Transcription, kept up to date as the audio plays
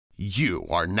You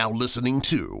are now listening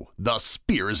to The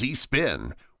Spearsy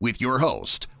Spin with your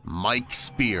host, Mike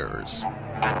Spears.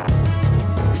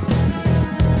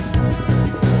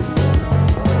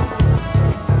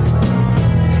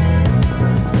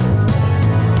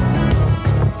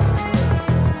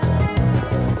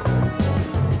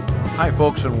 Hi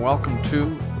folks, and welcome to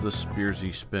The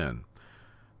Spearsy Spin.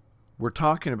 We're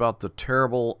talking about the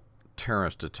terrible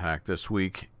terrorist attack this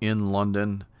week in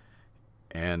London,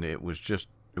 and it was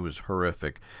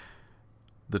horrific.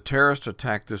 The terrorist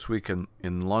attack this week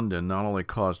in London not only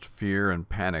caused fear and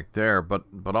panic there,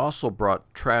 but also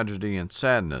brought tragedy and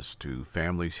sadness to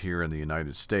families here in the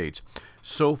United States.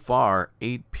 So far,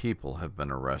 8 people have been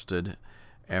arrested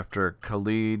after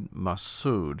Khalid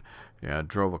Massoud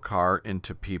drove a car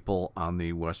into people on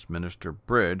the Westminster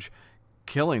Bridge,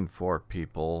 killing 4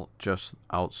 people just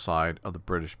outside of the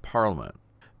British Parliament.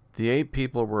 The 8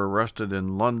 people were arrested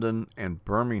in London and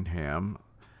Birmingham.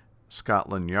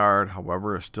 Scotland Yard,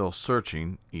 however, is still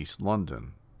searching East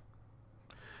London.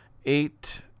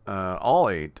 All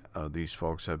eight of these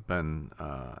folks have been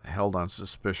held on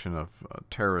suspicion of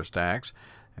terrorist acts,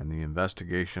 and the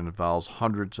investigation involves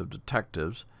hundreds of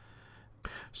detectives.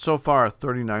 So far, a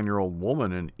 39-year-old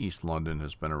woman in East London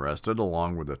has been arrested,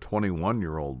 along with a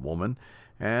 21-year-old woman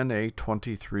and a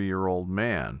 23-year-old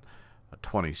man. A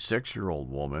 26-year-old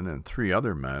woman and 3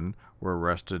 other men were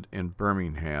arrested in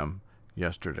Birmingham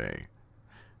yesterday.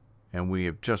 And we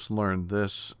have just learned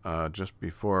this just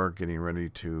before getting ready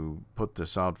to put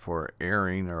this out for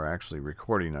airing, or actually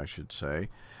recording, I should say,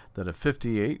 that a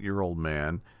 58-year-old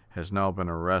man has now been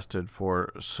arrested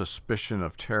for suspicion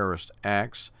of terrorist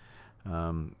acts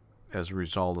as a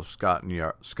result of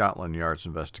Scotland Yard's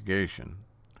investigation.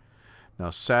 Now,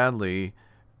 sadly,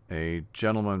 a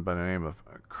gentleman by the name of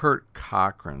Kurt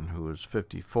Cochran, who is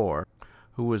 54,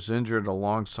 who was injured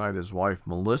alongside his wife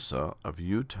Melissa of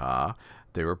Utah.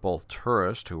 They were both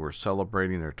tourists who were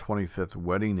celebrating their 25th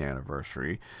wedding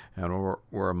anniversary and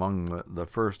were among the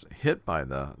first hit by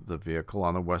the vehicle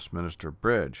on the Westminster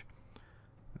Bridge.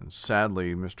 And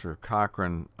sadly, Mr.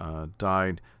 Cochran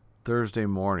died Thursday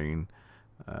morning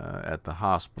at the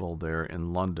hospital there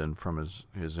in London from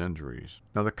his injuries.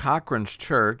 Now, the Cochran's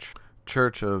Church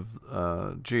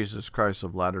of Jesus Christ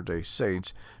of Latter-day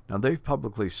Saints, now they've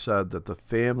publicly said that the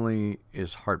family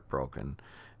is heartbroken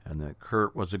and that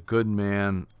Kurt was a good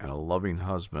man and a loving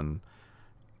husband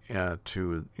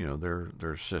to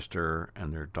their sister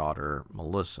and their daughter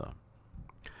Melissa.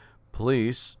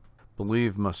 Police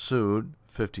believe Massoud,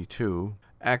 52,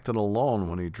 acted alone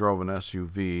when he drove an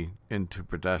SUV into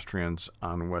pedestrians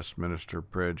on Westminster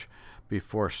Bridge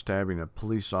before stabbing a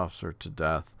police officer to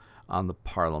death on the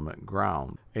Parliament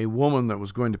ground. A woman that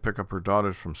was going to pick up her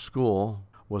daughters from school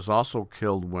was also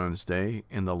killed Wednesday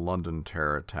in the London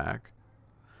terror attack.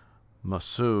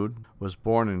 Massoud was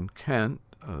born in Kent,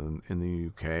 in the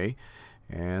UK,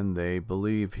 and they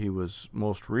believe he was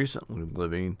most recently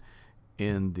living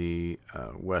in the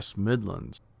West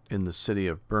Midlands, in the city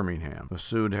of Birmingham.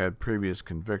 Massoud had previous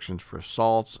convictions for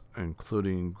assaults,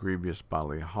 including grievous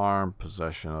bodily harm,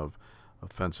 possession of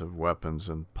offensive weapons,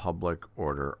 and public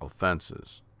order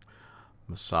offenses.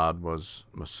 Massoud was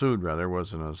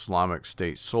an Islamic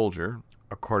State soldier,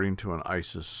 according to an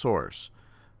ISIS source.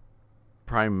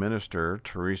 Prime Minister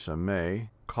Theresa May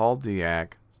called the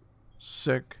act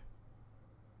sick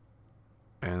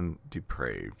and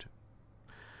depraved.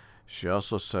 She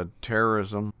also said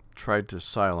terrorism tried to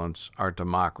silence our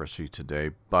democracy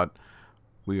today, but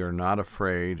we are not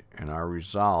afraid, and our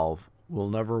resolve will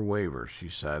never waver, she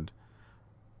said.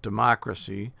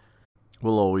 Democracy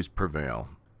will always prevail.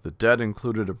 The dead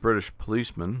included a British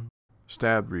policeman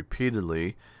stabbed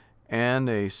repeatedly, and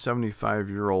a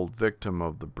 75-year-old victim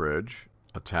of the bridge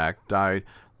attack died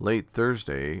late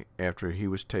Thursday after he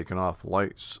was taken off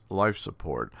life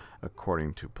support,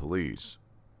 according to police.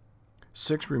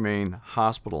 6 remain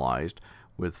hospitalized,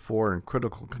 with 4 in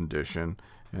critical condition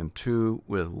and 2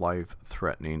 with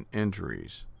life-threatening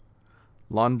injuries.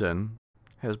 London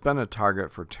has been a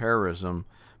target for terrorism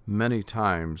many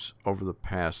times over the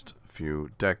past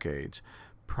few decades.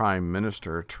 Prime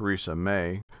Minister Theresa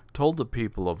May told the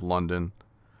people of London,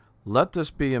 "Let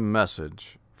this be a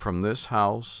message from this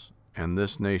House and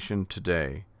this nation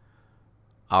today.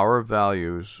 Our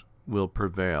values will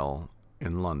prevail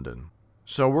in London."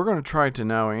 So we're going to try to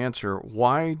now answer,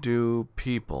 why do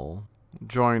people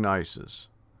join ISIS?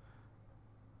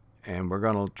 And we're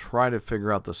going to try to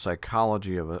figure out the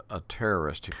psychology of a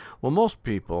terrorist. Well, most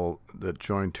people that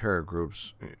join terror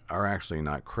groups are actually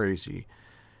not crazy.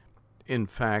 In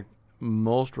fact,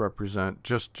 most represent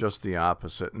just the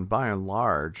opposite. And by and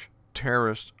large,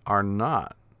 terrorists are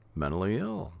not mentally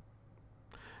ill.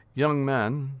 Young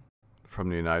men from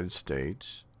the United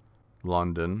States,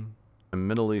 London, and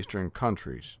Middle Eastern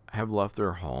countries have left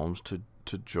their homes to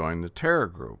join the terror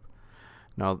group.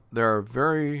 Now, there are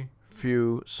very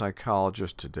few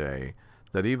psychologists today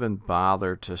that even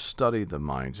bother to study the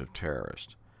minds of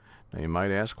terrorists. Now, you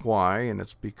might ask why, and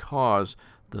it's because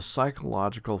the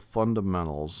psychological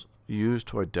fundamentals used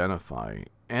to identify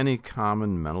any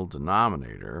common mental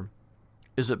denominator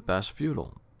is at best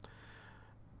futile.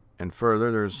 And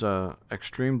further, there's an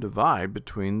extreme divide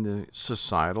between the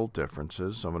societal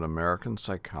differences of an American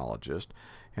psychologist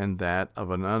and that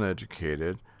of an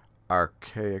uneducated,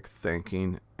 archaic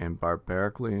thinking, and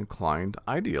barbarically inclined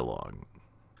ideologue.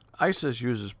 ISIS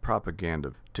uses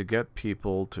propaganda to get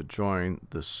people to join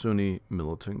the Sunni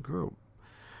militant group.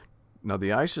 Now,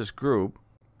 the ISIS group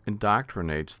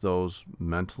indoctrinates those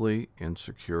mentally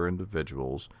insecure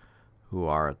individuals who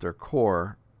are at their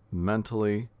core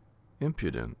mentally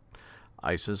impudent.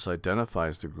 ISIS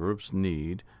identifies the group's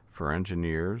need for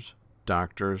engineers,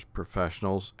 doctors,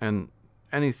 professionals, and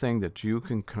anything that you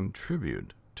can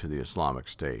contribute to the Islamic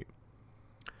State.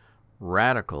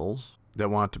 Radicals that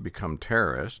want to become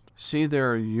terrorists see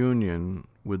their union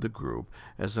with the group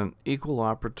as an equal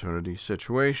opportunity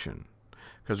situation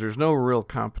because there's no real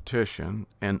competition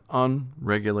and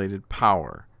unregulated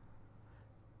power.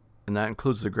 And that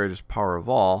includes the greatest power of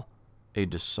all, a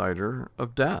decider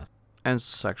of death and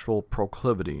sexual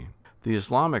proclivity. The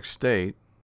Islamic State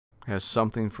has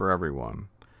something for everyone.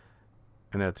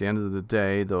 And at the end of the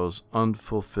day, those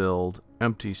unfulfilled,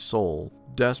 empty souls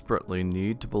desperately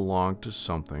need to belong to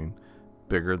something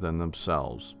bigger than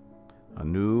themselves. A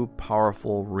new,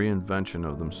 powerful reinvention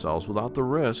of themselves without the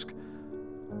risk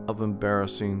of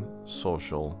embarrassing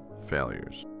social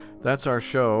failures. That's our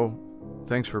show.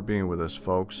 Thanks for being with us,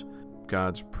 folks.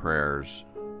 God's prayers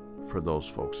for those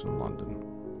folks in London.